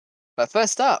But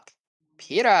first up,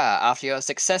 Peter, after your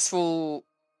successful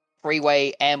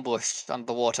three-way ambush on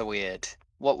the water weird,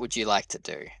 what would you like to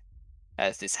do?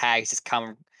 As this hag's just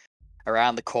come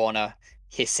around the corner,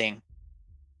 hissing,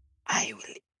 I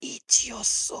will eat your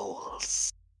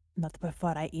souls. Not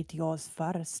before I eat yours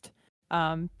first.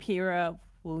 Pyrrha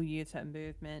will use her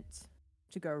movement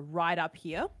to go right up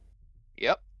here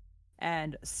Yep,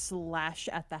 and slash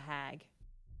at the hag.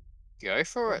 go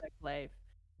for it. Glaive.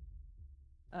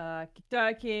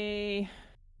 Kidoki.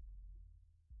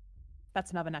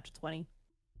 That's another natural 20.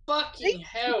 Fucking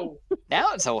hell.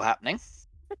 Now it's all happening.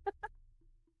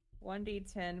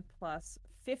 1d10 plus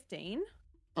 15.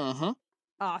 Mm-hmm.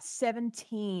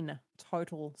 17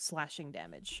 total slashing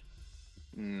damage.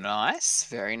 Nice,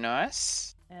 very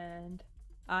nice. And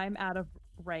I'm out of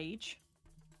rage.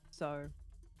 So,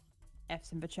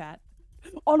 F's in the chat.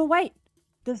 Oh, no, wait.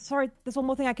 There's one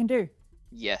more thing I can do.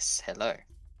 Yes, hello.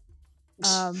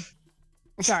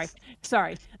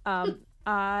 Sorry.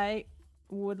 I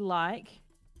would like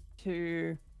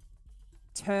to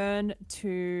turn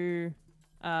to...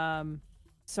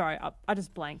 Sorry, I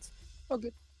just blanked. Oh,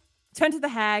 good. Turn to the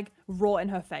hag, roar in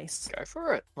her face. Go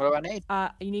for it. What do I need?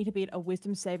 You need to beat a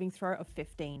wisdom saving throw of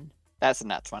 15. That's a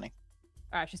nat 20.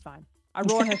 Alright, she's fine. I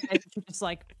roar in her face and she's just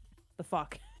like, the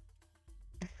fuck?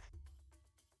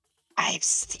 I've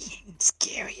seen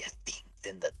scarier things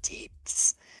in the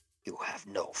deeps. You have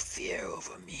no fear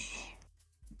over me.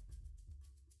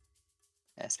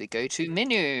 As we go to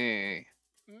Minu.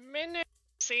 Minu,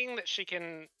 seeing that she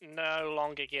can no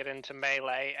longer get into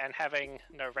melee and having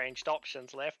no ranged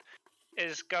options left,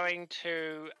 is going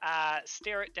to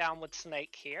stare it down with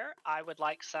Snake here. I would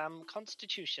like some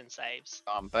Constitution saves.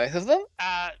 On both of them?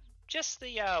 Just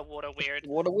the water weird.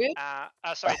 Water weird?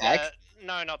 Sorry, The hag?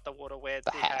 No, not the water weird.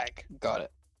 The hag. Got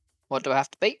it. What do I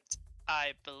have to beat?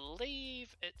 I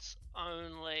believe it's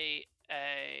only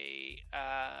a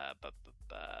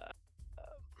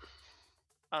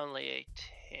only a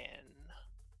 10.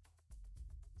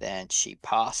 Then she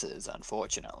passes,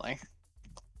 unfortunately.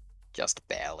 Just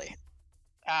barely.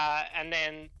 And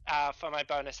then for my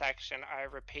bonus action, I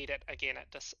repeat it again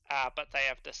but they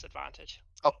have disadvantage.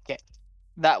 Okay.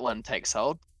 That one takes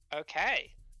hold.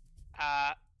 Okay.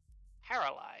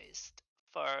 Paralyzed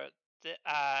for the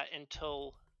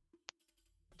until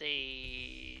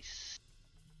the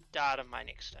start of my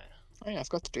next turn. Oh yeah, I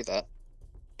forgot to do that.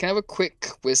 Can I have a quick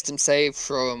wisdom save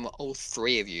from all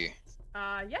three of you?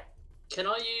 Yeah. Can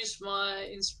I use my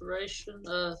inspiration?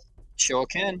 Sure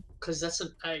can. Because that's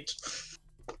an 8.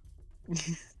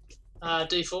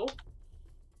 D4.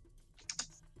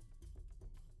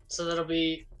 So that'll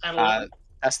be 11.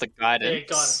 That's the guidance. Yeah,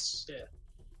 guidance.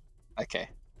 Yeah. Okay.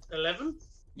 11.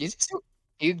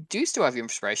 You do still have your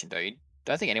inspiration, though. You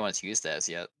don't think anyone's used theirs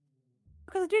yet.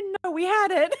 Because I didn't know we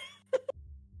had it.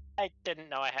 I didn't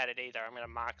know I had it either. I'm going to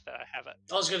mark that I have it.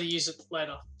 I was going to use it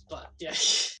later, but yeah.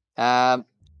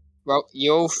 Well,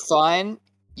 you're fine.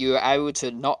 You are able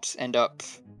to not end up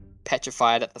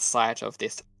petrified at the sight of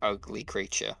this ugly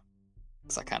creature.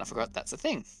 Because I kind of forgot that's a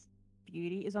thing.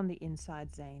 Beauty is on the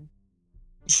inside, Zane.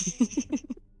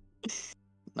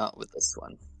 Not with this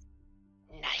one.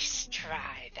 Nice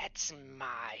try. That's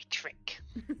my trick.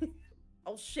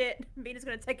 Oh shit. Vita's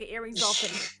gonna take her earrings off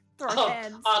and throw her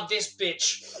hands. This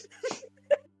bitch.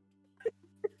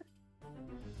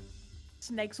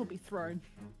 Snakes will be thrown.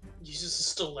 Uses a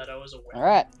stiletto as a weapon.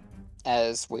 Alright.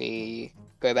 As we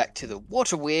go back to the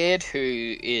water weird,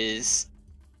 who is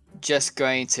just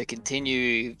going to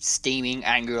continue steaming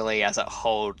angrily as it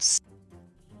holds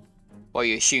what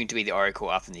you assume to be the oracle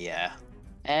up in the air.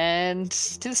 And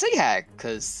to the sea hag,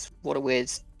 because water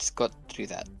weird's just got to do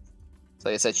that. So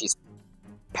you said she's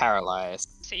paralyzed.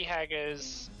 Sea hag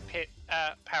is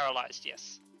paralyzed,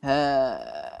 yes.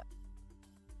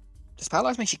 Does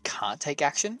paralyzed mean she can't take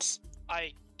actions?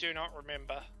 I do not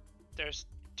remember. There's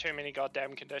too many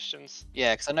goddamn conditions.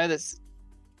 Yeah, because I know this.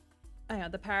 Hang on,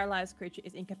 the paralyzed creature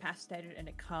is incapacitated and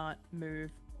it can't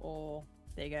move or,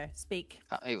 there you go, speak.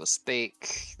 It will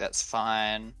speak. That's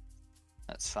fine.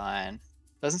 That's fine.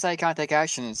 Doesn't say he can't take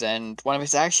actions, and one of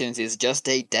his actions is just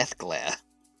a death glare.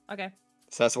 Okay,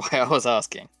 So that's why I was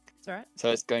asking. it's alright. So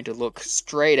it's going to look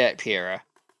straight at Pyrrha,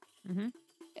 Mm-hmm.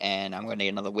 and I'm going to need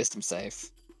another wisdom save.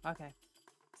 Okay.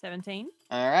 17.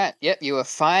 Alright, yep, you are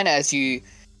fine as you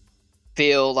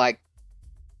feel like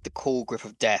the cool grip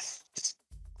of death just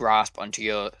grasp onto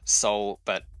your soul,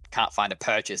 but can't find a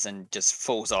purchase and just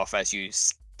falls off as you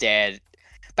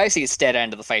basically stare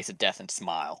into the face of death and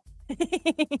smile.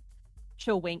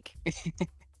 She'll wink.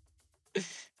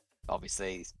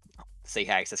 Obviously, Sea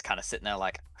Hag's just kind of sitting there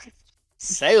like,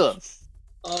 Salem,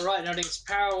 Alright, noting it's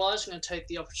paralyzed, I'm going to take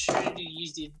the opportunity to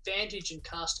use the advantage and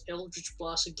cast Eldritch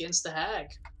Blast against the hag.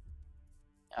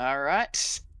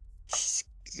 Alright.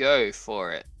 Go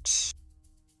for it.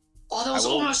 Oh, that was I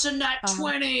will- almost a nat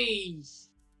 20!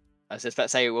 I was just about to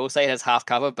say, we'll say it has half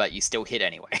cover, but you still hit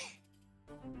anyway.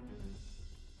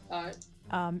 Alright.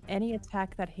 Any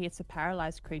attack that hits a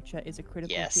paralyzed creature is a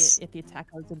critical Yes. hit if the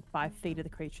attacker is within 5 feet of the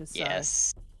creature. So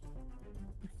Yes.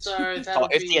 So Oh, that'll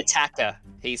if be the attacker,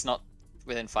 he's not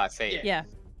within 5 feet. Yeah.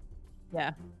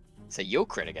 yeah, So you'll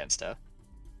crit against her.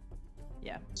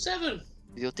 7.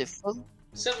 Beautiful.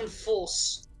 7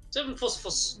 force. 7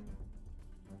 fuss.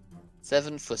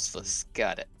 7 fuss.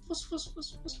 Got it.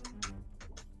 Fuss.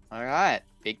 Alright.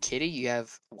 Big Kitty, you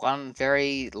have one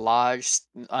very large,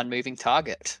 unmoving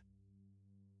target.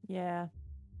 yeah.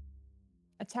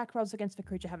 Attack rolls against the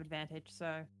creature have advantage.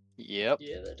 So, Yep.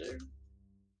 Yeah, they do.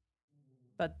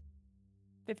 but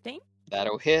 15,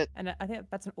 That'll hit. and I think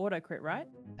that's an auto crit, right?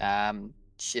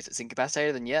 If it's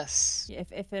incapacitated, then yes. Yeah,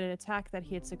 if an attack that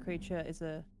hits a creature is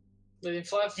a Within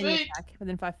 5 any feet. attack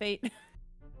within 5 feet.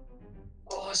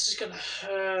 Oh, this is gonna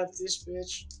hurt this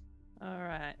bitch. All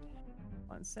right.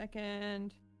 1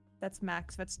 second. That's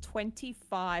max. That's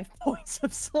 25 points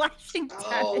of slashing damage.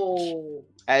 Oh.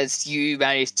 As you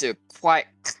manage to quite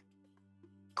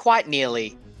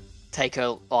nearly take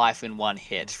her life in one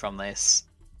hit from this.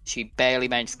 She barely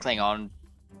managed to cling on.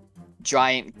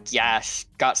 Giant gash,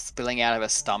 guts spilling out of her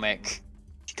stomach.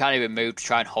 She can't even move to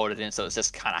try and hold it in, so it's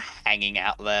just kind of hanging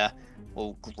out there,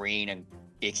 all green and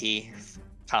icky.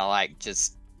 Kind of like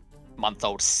just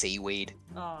month-old seaweed.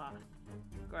 Oh,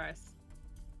 gross.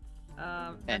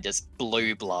 And just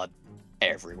blue blood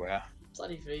everywhere.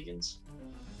 Bloody vegans.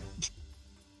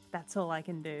 That's all I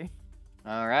can do.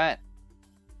 Alright.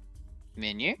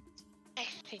 Menu. I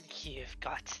think you've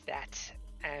got that.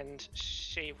 And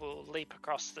she will leap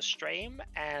across the stream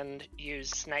and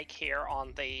use Snake here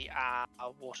on the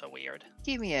water weird.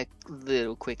 Give me a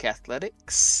little quick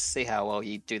athletics. See how well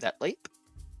you do that leap.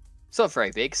 It's not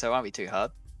very big, so it won't be too hard.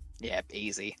 Yeah,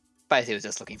 easy. Basically, was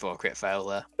just looking for a crit fail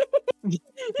there.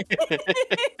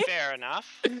 Fair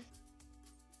enough.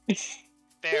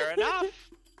 Fair enough.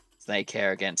 Snake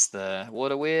hair against the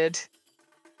water weird.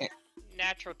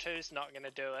 Natural 2's not going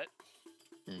to do it.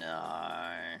 No,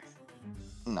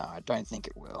 I don't think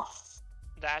it will.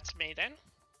 That's me then.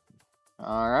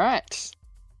 Alright.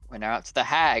 We're now up to the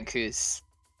hag, who's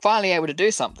finally able to do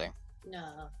something.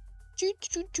 Nah.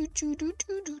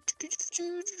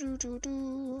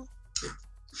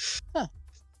 Huh.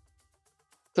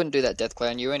 Couldn't do that death clay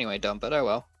on you anyway, Dom, but oh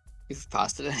well. You've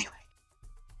passed it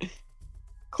anyway.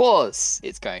 Claws!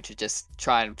 It's going to just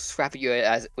try and scrap at you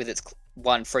with its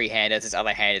one free hand as its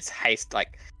other hand is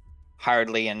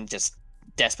hurriedly and just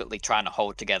desperately trying to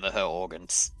hold together her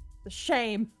organs. The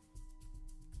shame.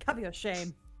 Cover your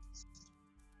shame.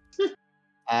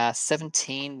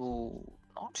 17 will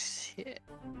not hit.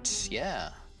 Yeah.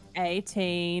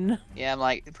 18. Yeah, I'm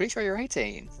like, pretty sure you're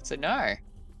 18. So no.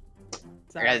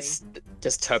 Sorry. As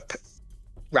just her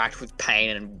racked with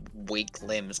pain and weak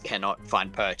limbs cannot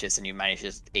find purchase, and you manage to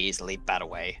just easily bat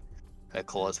away her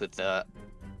claws with the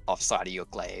offside of your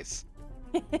glaive.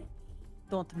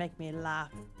 Don't make me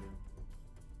laugh.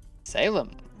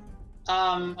 Salem,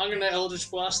 I'm gonna Eldritch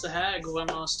Blast the hag one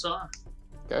last time.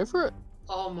 go for it.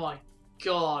 Oh my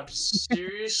god,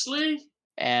 seriously?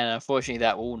 And unfortunately,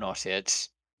 that will not hit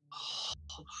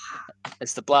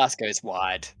as the blast goes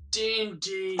wide.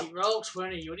 D&D, roll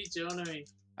 20, what are you doing to me?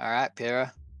 Oh. All right,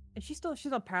 Pyrrha, She's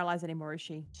not paralyzed anymore, is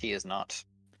she? she is not.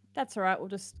 That's alright, we'll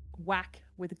just whack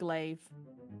with glaive.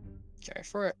 Go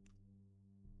for it.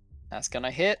 That's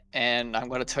gonna hit, and I'm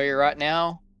gonna tell you right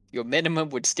now, your minimum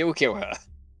would still kill her.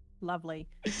 Lovely.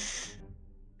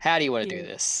 How do you want to do Yeah.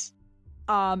 this?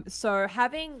 So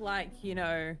having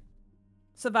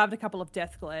survived a couple of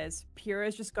death glares, Pyrrha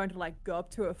is just going to go up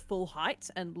to her full height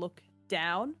and look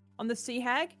down on the sea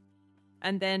hag.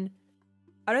 And then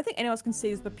I don't think anyone else can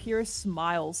see this, but Pyrrha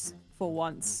smiles for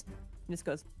once. And just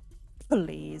goes,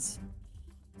 please.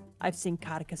 I've seen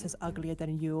carcasses uglier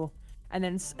than you. And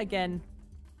then again,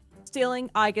 stealing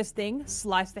Iga's thing,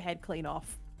 slice the head clean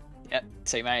off. Yep.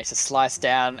 So you manage to slice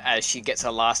down as she gets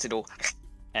her last little,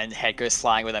 and the head goes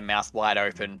flying with her mouth wide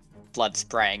open, blood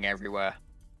spraying everywhere.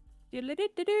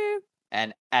 Diddle-dee-doo-doo.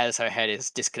 And as her head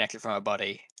is disconnected from her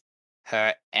body,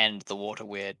 her and the water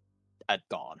weird are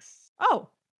gone. Oh,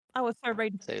 I was so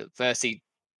ready. So Versi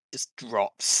just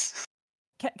drops.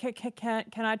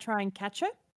 Can I try and catch her?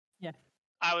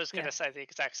 I was going to Yeah. say the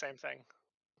exact same thing.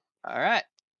 All right.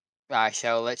 I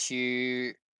shall let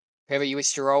you, whoever you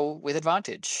wish to roll with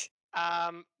advantage.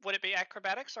 would it be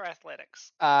acrobatics or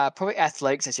athletics? Probably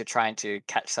athletics as you're trying to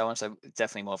catch someone, so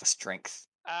definitely more of a strength.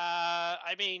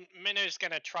 I mean, Minu's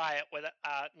gonna try it with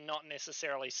not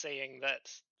necessarily seeing that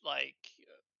like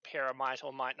Pyrrha might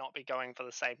or might not be going for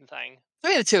the same thing.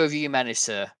 Three of the two of you manage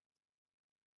to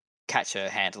catch her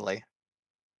handily.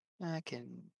 I can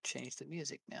change the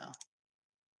music now.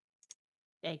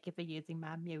 Thank you for using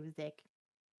my music.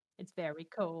 It's very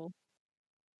cool.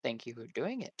 Thank you for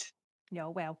doing it.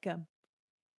 You're welcome.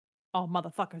 Oh,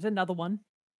 motherfuckers, another one.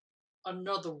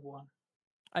 Another one.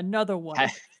 Another one.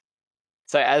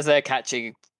 So as they're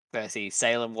catching Percy,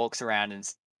 Salem walks around and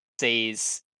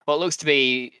sees what looks to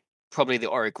be probably the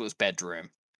Oracle's bedroom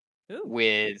Ooh.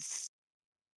 with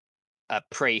a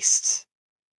priest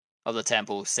of the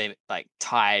temple, like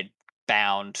tied,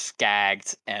 bound,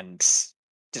 gagged, and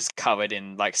just covered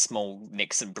in like small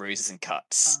nicks and bruises and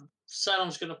cuts.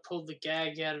 Salem's gonna pull the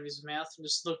gag out of his mouth and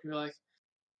just look at me like,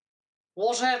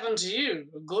 "What happened to you?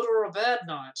 A good or a bad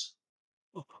night?"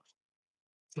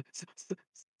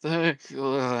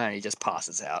 And he just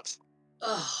passes out.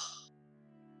 Ugh.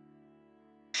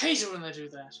 Hate it when they do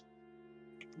that.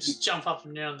 Just jump up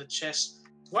and down the chest.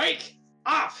 Wake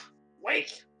up!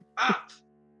 Wake up!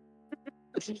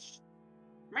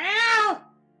 Meow!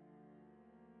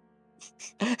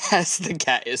 As the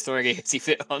cat is throwing a hissy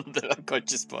fit on the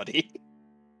unconscious body.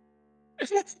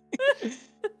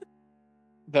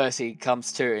 Percy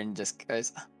comes to and just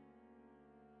goes,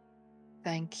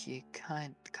 "Thank you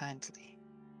kindly.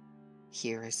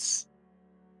 Here is...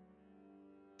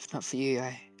 If not for you,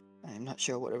 I'm not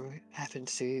sure what would happen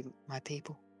to my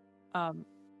people." Are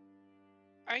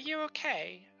you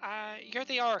okay? You're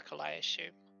the Oracle, I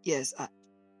assume. Yes,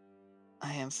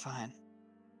 I am fine.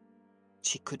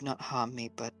 She could not harm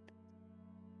me, but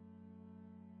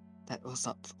that was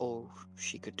not all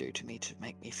she could do to me to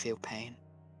make me feel pain.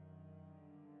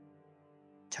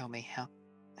 Tell me,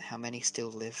 how many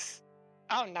still live?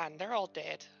 Oh, none. They're all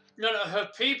dead. No, her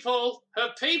people!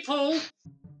 Her people!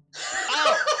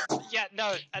 Oh, yeah,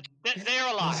 no, they're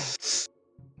alive.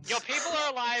 Your people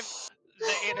are alive.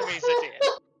 The enemies are dead.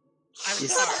 I'm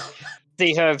Yes. sorry.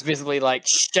 See her visibly like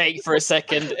shake for a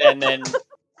second, and then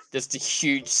just a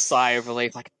huge sigh of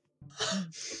relief, like,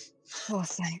 "Oh,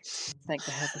 thank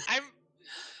the heavens."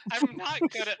 I'm not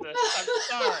good at this. I'm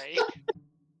sorry.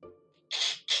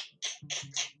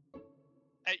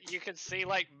 You can see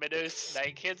like Minu's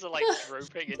snakeheads are like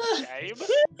drooping in shame.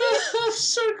 I'm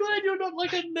so glad you're not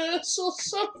like a nurse or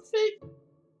something.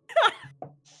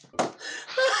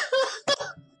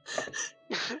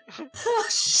 Oh,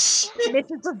 shit.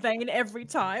 Misses the vein every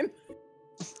time.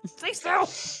 Stay still.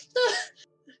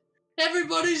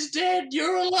 Everybody's dead.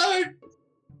 You're alone.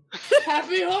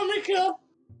 Happy Hanukkah.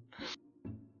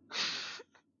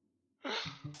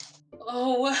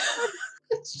 Oh, wow.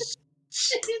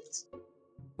 Shit.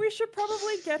 We should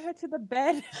probably get her to the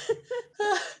bed.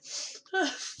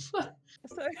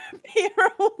 So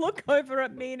Pyrrha will look over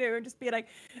at Minu and just be like,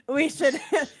 we should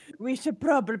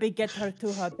probably get her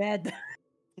to her bed.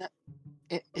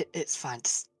 It's fine.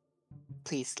 Just,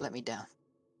 please let me down.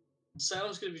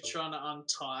 Salem's gonna be trying to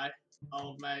untie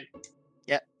old mate.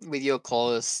 Yep, with your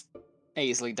claws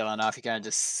easily done enough, you can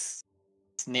just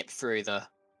snip through the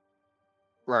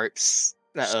ropes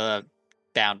that are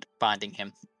binding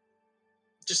him.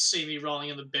 Just see me rolling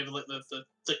in the bevel at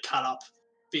the cut up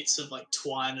bits of like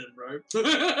twine and rope. Look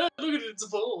at it, it's a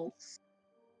ball.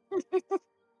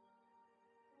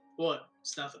 What?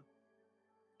 It's nothing.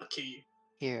 I'll kill you.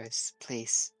 Heroes,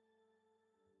 please.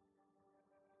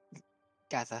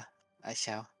 Gather, I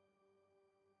shall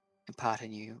impart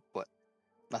on you what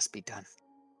must be done.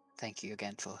 Thank you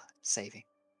again for saving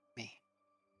me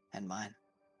and mine.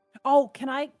 Oh, can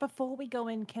I, before we go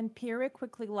in, can Pyrrha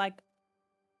quickly loot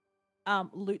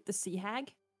the sea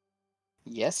hag?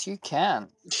 Yes, you can.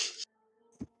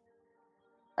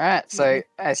 Alright, so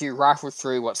as you rifle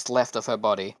through what's left of her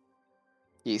body,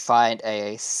 you find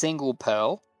a single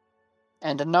pearl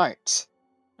and a note.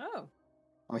 Oh.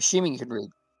 I'm assuming you can read.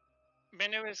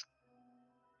 Minu is.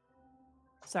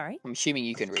 Sorry? I'm assuming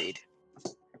you can read.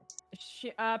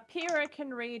 Pyrrha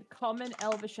can read Common,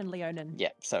 Elvish, and Leonin. Yeah,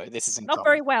 so this is in Not common.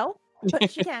 very well, but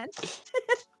she can.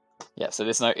 Yeah, so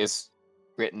this note is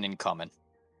written in common.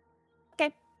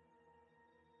 Okay.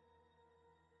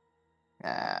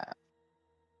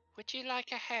 Would you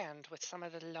like a hand with some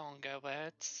of the longer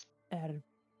words?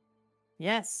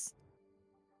 Yes.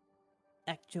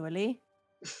 Actually.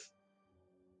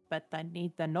 But I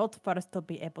need the note first to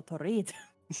be able to read.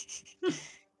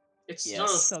 It's Yes. not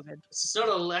a, So good. it's not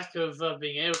a lack of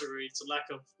being able to read. It's a lack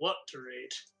of what to read.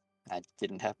 I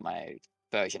didn't have my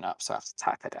version up, so I have to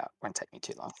type it out. Won't take me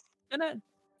too long. No,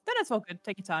 Then it's all good.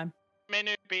 Take your time.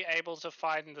 Minu be able to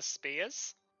find the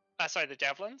spears? Sorry, the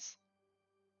javelins?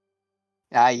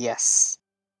 Yes.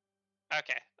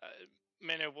 Okay.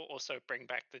 Minu will also bring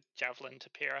back the javelin to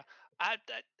Pyrrha. I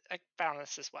found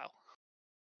this as well.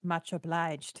 Much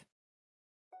obliged.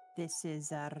 This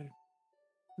is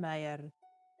my,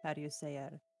 how do you say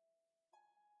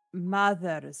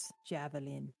mother's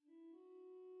javelin.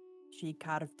 She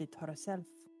carved it herself.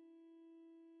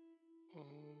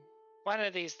 One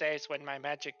of these days when my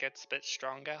magic gets a bit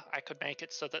stronger, I could make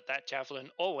it so that that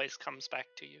javelin always comes back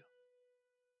to you.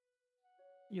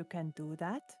 You can do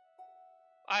that?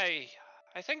 I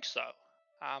think so.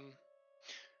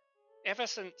 Ever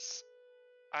since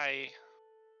I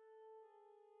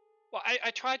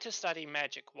tried to study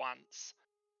magic once,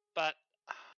 but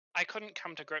I couldn't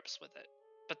come to grips with it.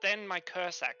 But then my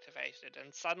curse activated,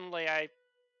 and suddenly I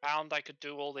found I could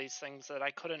do all these things that I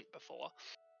couldn't before.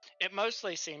 It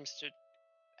mostly seems to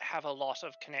have a lot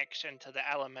of connection to the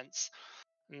elements,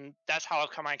 and that's how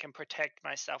come I can protect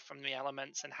myself from the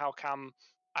elements, and how come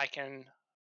I can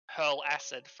hurl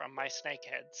acid from my snake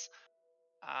heads.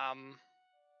 I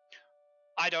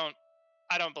don't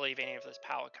believe any of this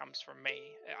power comes from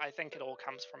me. I think it all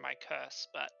comes from my curse,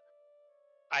 but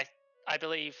I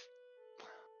believe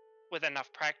with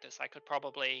enough practice I could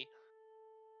probably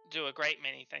do a great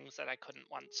many things that I couldn't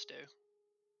once do.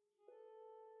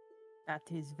 That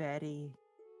is very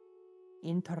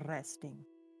interesting.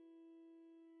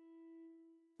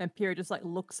 And Pyrrha just like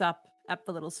looks up at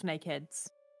the little snake heads.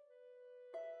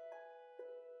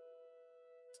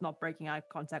 It's not breaking eye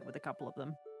contact with a couple of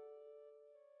them.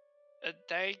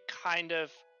 They kind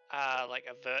of like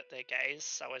avert their gaze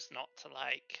so as not to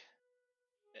like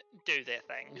do their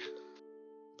thing.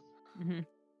 Mm-hmm.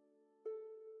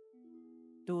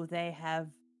 Do they have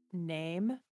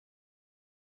name?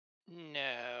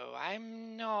 No,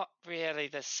 I'm not really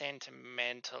the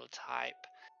sentimental type,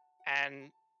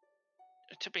 and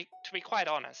to be quite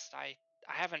honest, I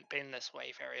haven't been this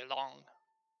way very long.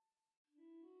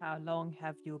 How long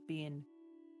have you been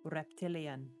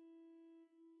reptilian?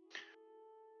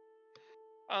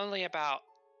 Only about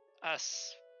a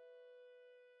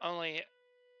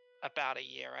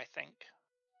year, I think.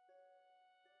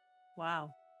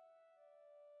 Wow.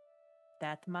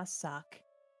 That must suck.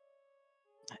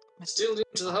 Still due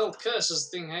to the whole curses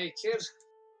thing, hey kid.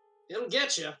 It'll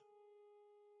get you.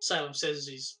 Salem says as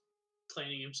he's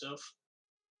cleaning himself.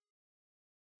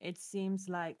 It seems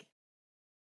like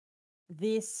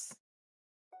this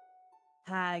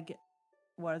hag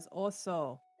was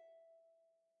also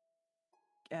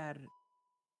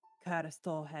cursed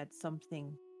or had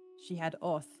something. She had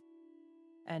oath.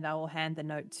 And I will hand the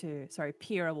note to,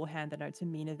 Pyrrha will hand the note to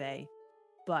Minove.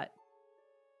 But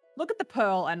look at the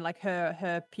pearl, and like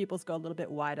her pupils go a little bit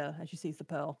wider as she sees the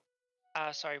pearl.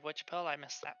 Sorry, which pearl? I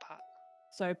missed that part.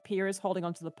 So Pyrrha's holding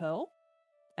onto the pearl,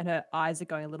 and her eyes are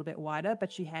going a little bit wider,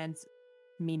 but she hands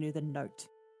Minu the note.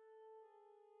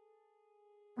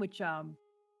 Which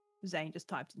Zane just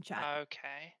typed in chat.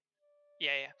 Okay.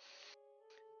 Yeah.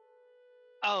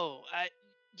 Oh,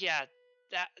 yeah.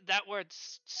 That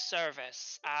word's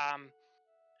service.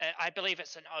 I believe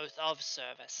it's an oath of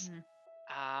service.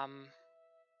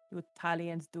 You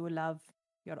Italians do love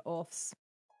your oaths.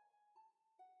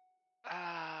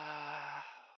 I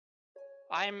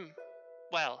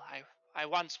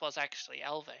once was actually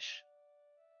Elvish.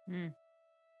 It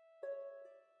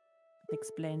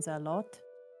explains a lot.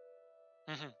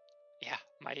 Yeah,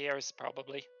 my ears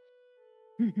probably.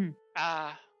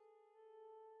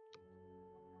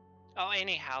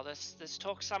 Anyhow, this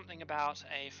talks something about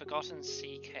a forgotten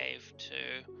sea cave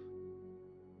too,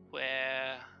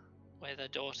 where the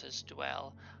daughters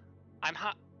dwell. I'm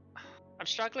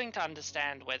struggling to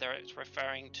understand whether it's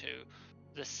referring to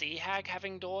the sea hag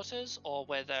having daughters or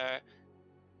whether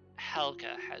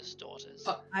Helga has daughters.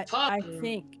 I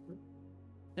think.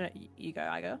 No, you go,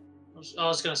 I go. I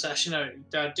was going to say, actually,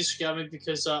 no, disregard me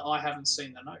because I haven't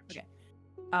seen the note. Okay.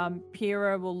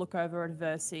 Pyrrha will look over at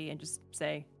Versi and just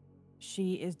say,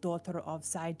 she is daughter of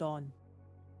Sidon.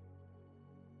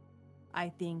 I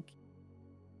think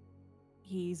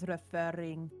he's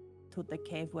referring to the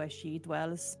cave where she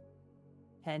dwells,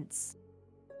 hence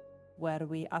where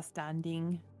we are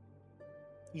standing.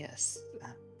 Yes,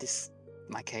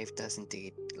 my cave does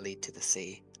indeed lead to the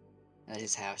sea. That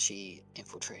is how she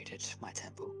infiltrated my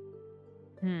temple.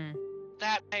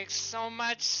 That makes so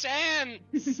much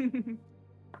sense!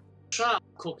 Sharp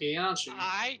cookie, aren't you?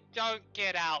 I don't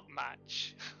get out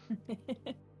much.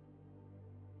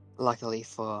 Luckily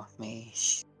for me,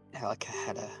 Helga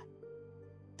had a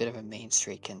bit of a mean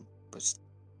streak and was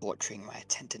torturing my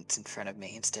attendants in front of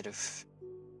me instead of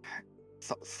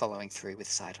following through with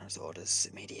Sidon's orders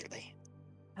immediately.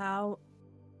 How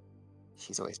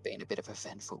She's always been a bit of a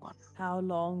vengeful one.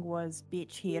 long was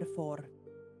bitch here for?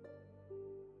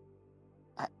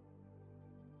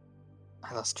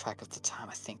 I lost track of the time.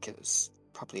 I think it was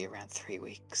probably around 3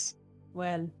 weeks.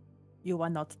 Well, you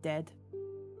are not dead.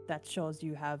 That shows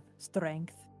you have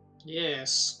strength.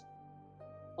 Yes.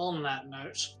 On that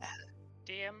note,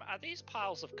 DM, are these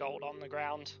piles of gold on the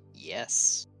ground?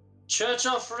 Yes. church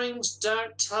offerings,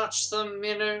 don't touch them,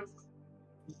 Minu.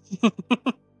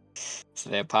 So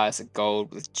they're piles of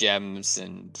gold with gems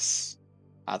and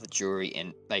other jewelry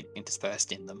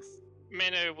interspersed in them.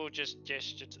 Minu will just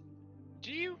gesture to...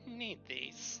 Do you need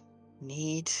these?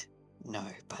 Need? No,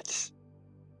 but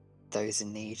those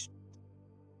in need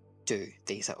do.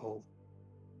 These are all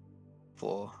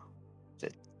for the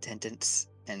attendants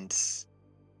and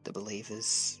the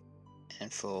believers,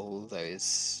 and for all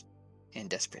those in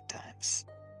desperate times.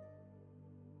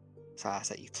 So I ask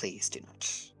that you please do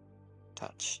not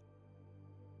touch.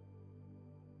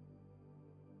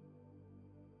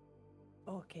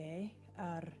 Okay.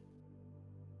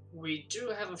 We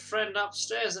do have a friend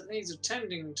upstairs that needs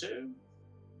attending to.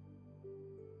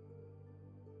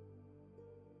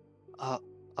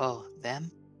 Oh,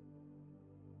 them?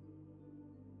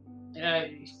 Uh,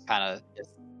 Kind of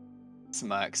just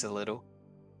smirks a little.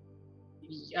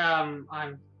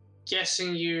 I'm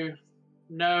guessing you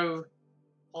know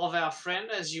of our friend,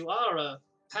 as you are a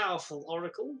powerful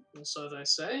oracle, or so they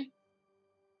say.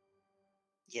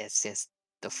 Yes,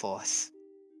 the fourth.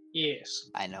 Yes.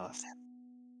 I know of them.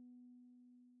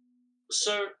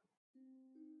 So,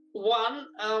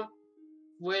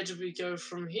 where do we go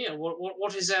from here?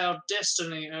 What is our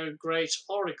destiny, O great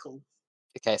oracle?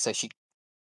 Okay, so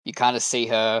you kind of see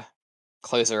her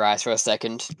close her eyes for a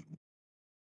second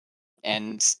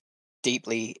and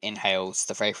deeply inhales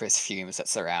the vaporous fumes that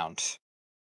surround.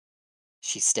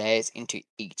 She stares into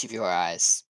each of your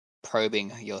eyes,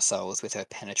 probing your souls with her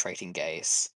penetrating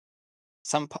gaze.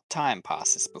 Some time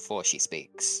passes before she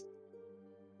speaks.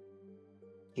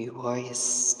 You warriors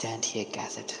stand here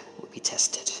gathered will be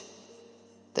tested.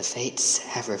 The fates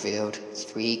have revealed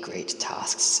 3 great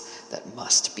tasks that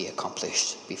must be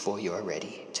accomplished before you are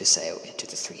ready to sail into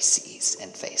the 3 seas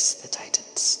and face the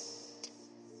Titans.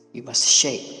 You must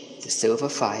shape the silver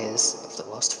fires of the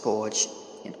Lost Forge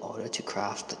in order to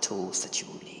craft the tools that you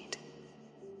will need.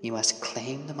 You must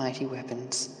claim the mighty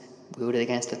weapons wielded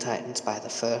against the Titans by the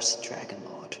first Dragon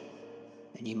Lord,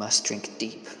 and you must drink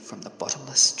deep from the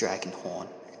bottomless dragon horn,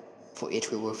 for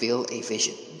it will reveal a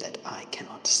vision that I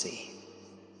cannot see.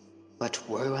 But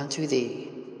woe unto thee,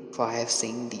 for I have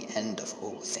seen the end of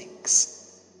all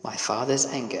things. My father's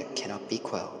anger cannot be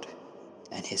quelled,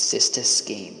 and his sister's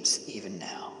schemes even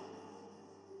now.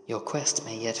 Your quest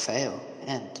may yet fail,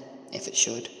 and, if it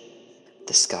should,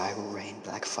 the sky will rain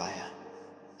black fire,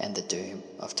 and the doom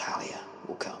of Talia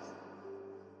will come.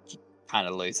 He kind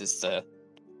of loses the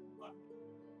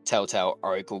telltale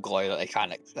oracle glow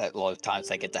that a lot of times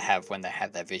they get to have when they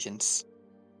have their visions.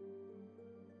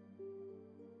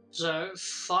 So,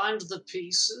 find the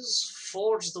pieces,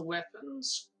 forge the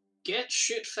weapons, get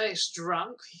shit-faced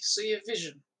drunk, see a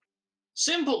vision.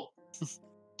 Simple!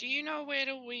 Do you know where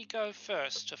do we go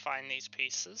first to find these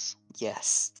pieces?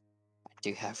 Yes, I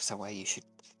do have somewhere you should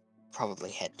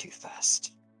probably head to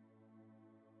first.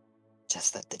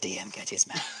 Just let the DM get his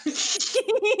mouth.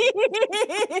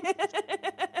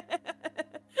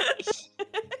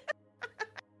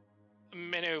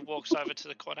 Minu walks over to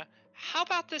the corner. How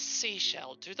about this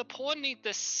seashell? Do the poor need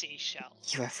this seashell?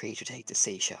 You are free to take the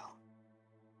seashell.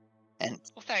 And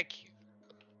Well, thank you.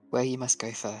 where you must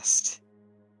go first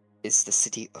is the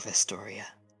city of Astoria.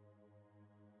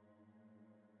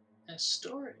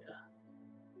 Astoria.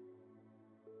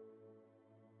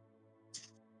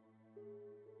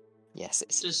 Yes,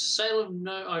 it's Does Salem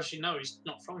know? Oh, actually, no, he's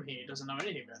not from here. He doesn't know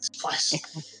anything about this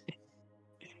place.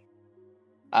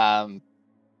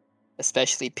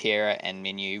 especially Pyrrha and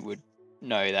Minu would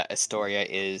know that Astoria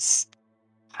is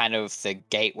kind of the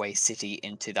gateway city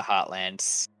into the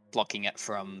Heartlands, blocking it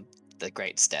from the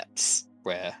Great Steppes,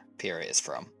 where Pyrrha is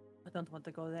from. I don't want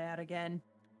to go there again.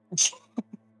 So,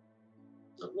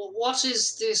 what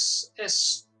is this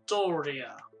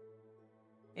Astoria?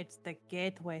 It's the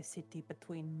gateway city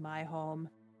between my home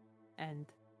and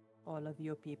all of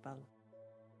you people.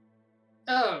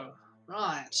 Oh,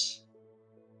 right.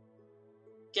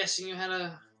 Guessing you had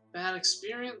a bad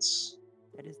experience?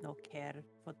 There is no care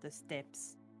for the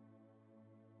steps.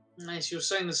 Nice, you're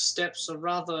saying the steps are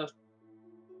rather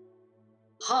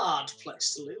hard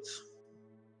place to live.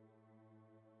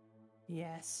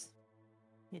 Yes,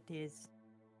 it is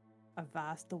a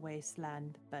vast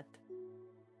wasteland, but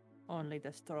Only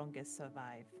the strongest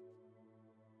survive.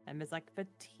 And there's like the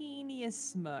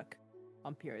teeniest smirk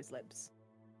on Pyrrha's lips.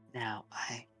 Now,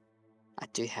 I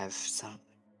do have some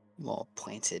more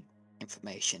pointed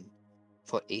information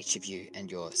for each of you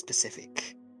and your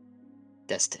specific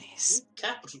destinies.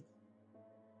 Capital.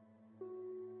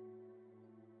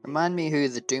 Remind me who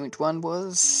the doomed one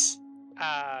was?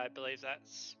 I believe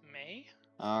that's me.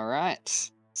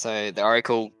 Alright. So the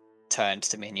Oracle turns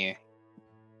to Minu,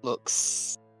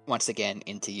 looks once again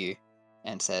into you,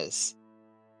 and says,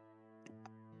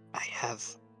 I have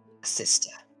a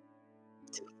sister,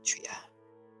 Demetria.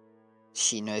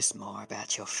 She knows more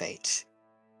about your fate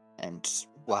and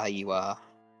why you are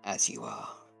as you are.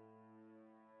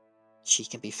 She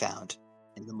can be found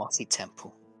in the Mossy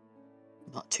Temple,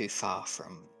 not too far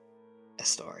from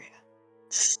Astoria.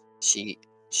 She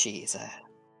is a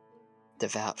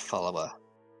devout follower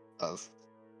of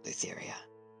Lutheria.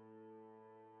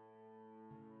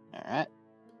 Alright.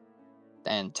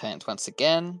 Then turns once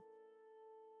again.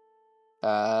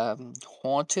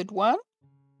 Haunted one?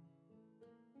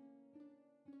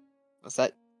 Was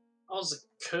that I was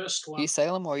a cursed one. you,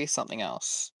 Salem, or are you something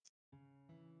else?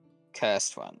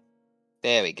 Cursed one.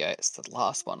 There we go. It's the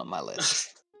last one on my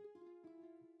list.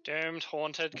 Doomed,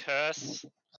 haunted, curse.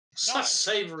 Such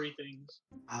savory things.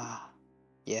 Ah,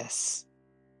 yes.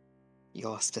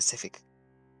 Your specific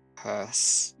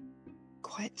curse.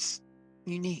 Quite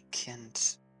unique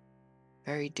and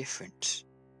very different.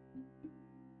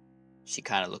 She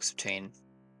kind of looks between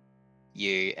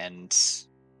you and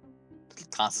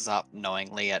glances up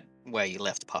knowingly at where you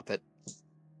left Puppet.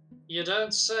 You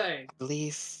don't say. I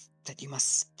believe that you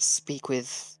must speak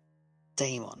with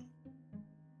Daemon.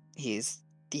 He is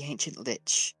the ancient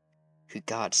lich who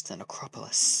guards the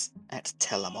necropolis at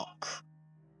Telamok.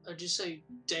 Did you say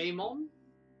Daemon?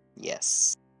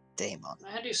 Yes, Daemon.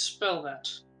 How do you spell that?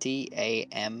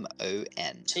 Tamon.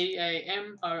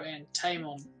 Tamon.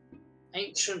 Tamon.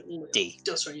 Ancient Lich. D.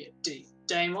 Oh, sorry, yeah, D.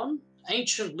 Daemon.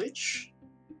 Ancient Lich.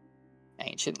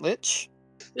 Ancient lich.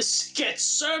 This gets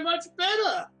so much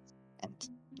better! And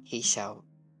he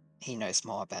knows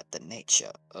more about the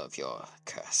nature of your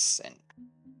curse and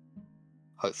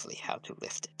hopefully how to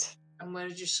lift it. And where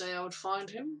did you say I would find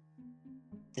him?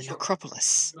 The Sure.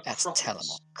 necropolis at Necropolis.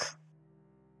 Telamok.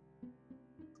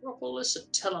 Necropolis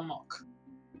at Telamok.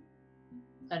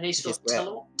 And he spelled where?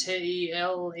 Telamok.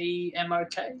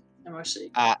 Telemok.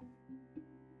 M-O-C.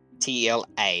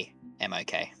 Telamok.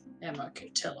 M-O-K.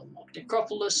 Telamok.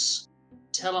 Necropolis.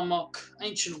 Telamok.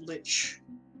 Ancient Lich.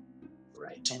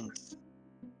 Right. And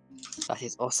that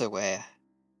is also where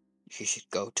you should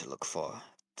go to look for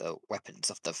the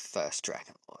weapons of the first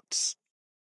Dragon Lords,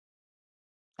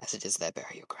 as it is their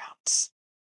burial grounds.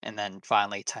 And then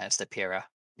finally turns to Pyrrha.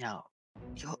 Now,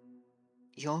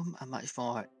 you're a much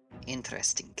more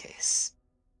interesting case.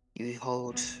 You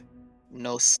hold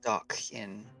no stock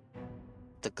in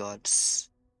the gods,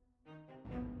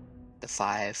 the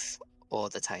Five, or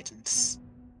the Titans,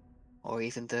 or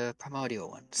even the primordial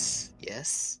ones,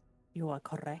 yes? You are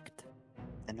correct.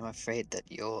 And I'm afraid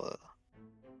that your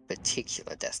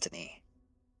particular destiny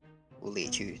will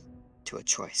lead you to a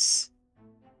choice.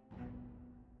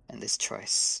 And this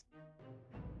choice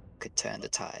could turn the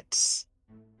tides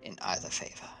in either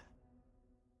favor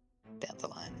down the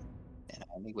line. And I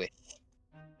only wish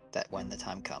that when the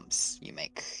time comes, you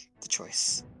make the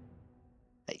choice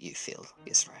that you feel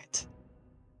is right.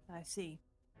 I see.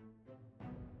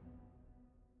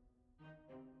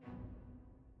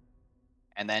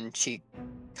 And then she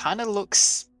kind of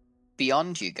looks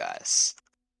beyond you guys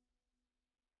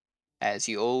as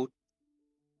you all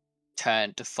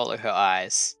turn to follow her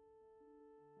eyes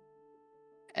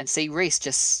and see Reese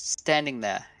just standing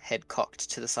there, head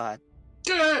cocked to the side.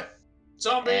 Gah!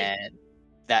 Zombie! And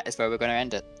that is where we're going to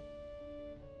end it.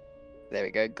 There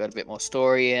we go. Got a bit more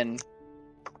story in.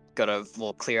 Got a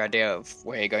more clear idea of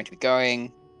where you're going to be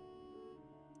going.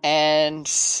 And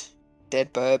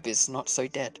Dead Burb is not so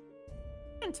dead.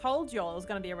 I told y'all it was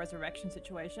going to be a resurrection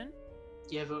situation.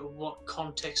 Yeah, but what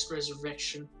context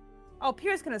resurrection? Oh,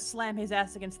 Pierre's going to slam his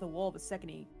ass against the wall the second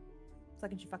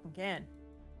she fucking can.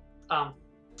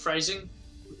 Phrasing?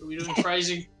 Are we doing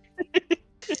phrasing?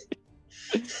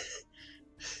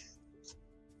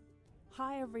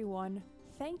 Hi everyone.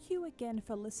 Thank you again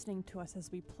for listening to us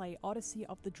as we play Odyssey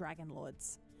of the Dragon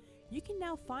Lords. You can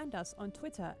now find us on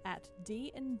Twitter at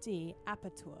D&D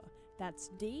Aperture. That's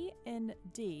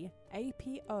D&D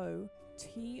APOTOUR.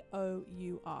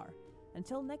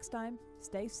 Until next time,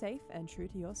 stay safe and true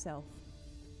to yourself.